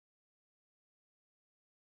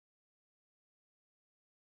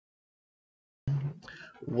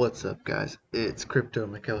What's up, guys? It's Crypto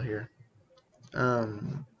Mikkel here.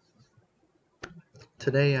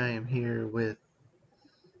 Today I am here with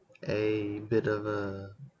a bit of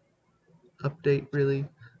a update, really,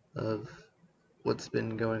 of what's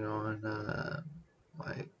been going on.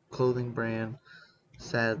 My clothing brand,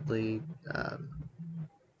 sadly,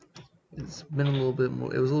 it's been a little bit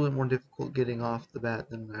more. It was a little bit more difficult getting off the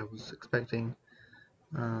bat than I was expecting.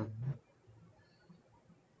 Um,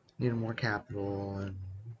 Needed more capital and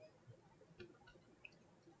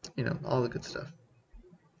all the good stuff.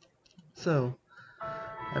 So,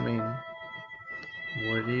 I mean,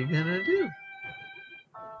 what are you gonna do?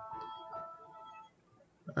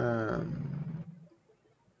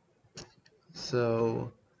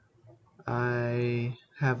 So I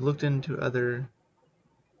have looked into other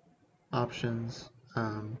options.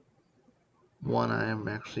 One I am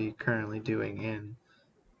actually currently doing and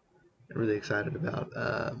really excited about,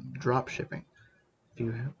 drop shipping. If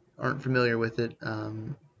you aren't familiar with it,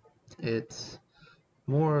 it's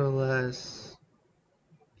more or less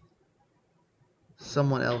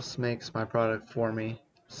someone else makes my product for me,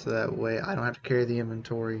 so that way I don't have to carry the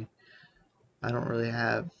inventory. I don't really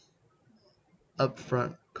have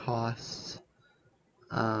upfront costs.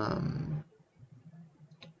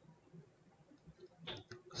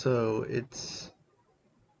 So it's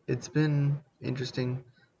been interesting.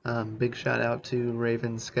 Big shout out to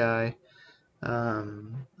RavenSky.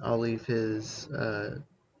 I'll leave his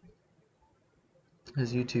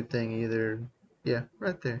YouTube thing either. Yeah,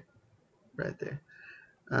 right there.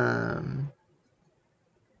 Um,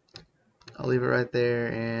 I'll leave it right there,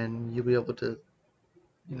 and you'll be able to,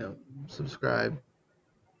 subscribe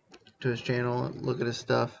to his channel, look at his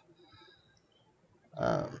stuff.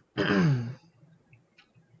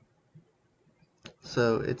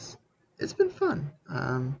 So it's been fun.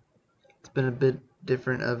 It's been a bit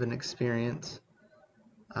different of an experience.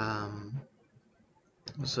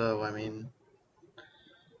 So I mean,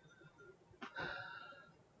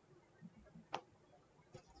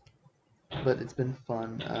 but it's been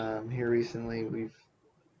fun. Here recently,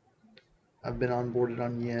 I've been onboarded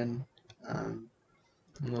on Yen.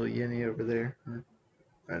 Little Yenny over there,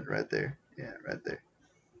 right there. Yeah, right there.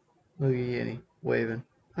 Look at Yenny waving.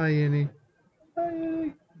 Hi, Yenny. Hi,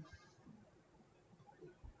 Yenny.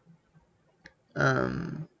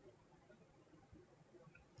 Um,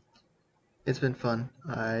 it's been fun.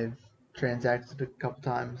 I've transacted a couple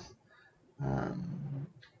times. Um,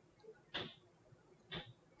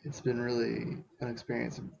 it's been really an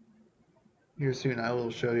experience. Here soon, I will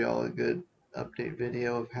show y'all a good update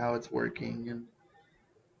video of how it's working and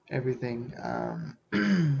everything.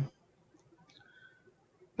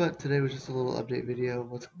 But today was just a little update video of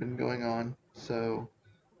what's been going on. So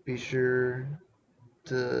be sure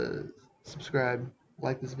to subscribe,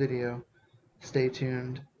 like this video, stay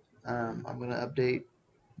tuned. I'm going to update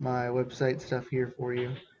my website stuff here for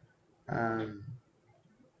you.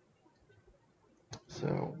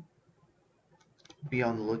 So be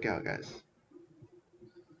on the lookout, guys,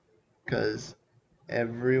 because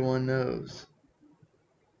everyone knows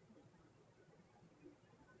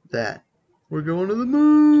that we're going to the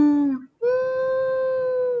moon.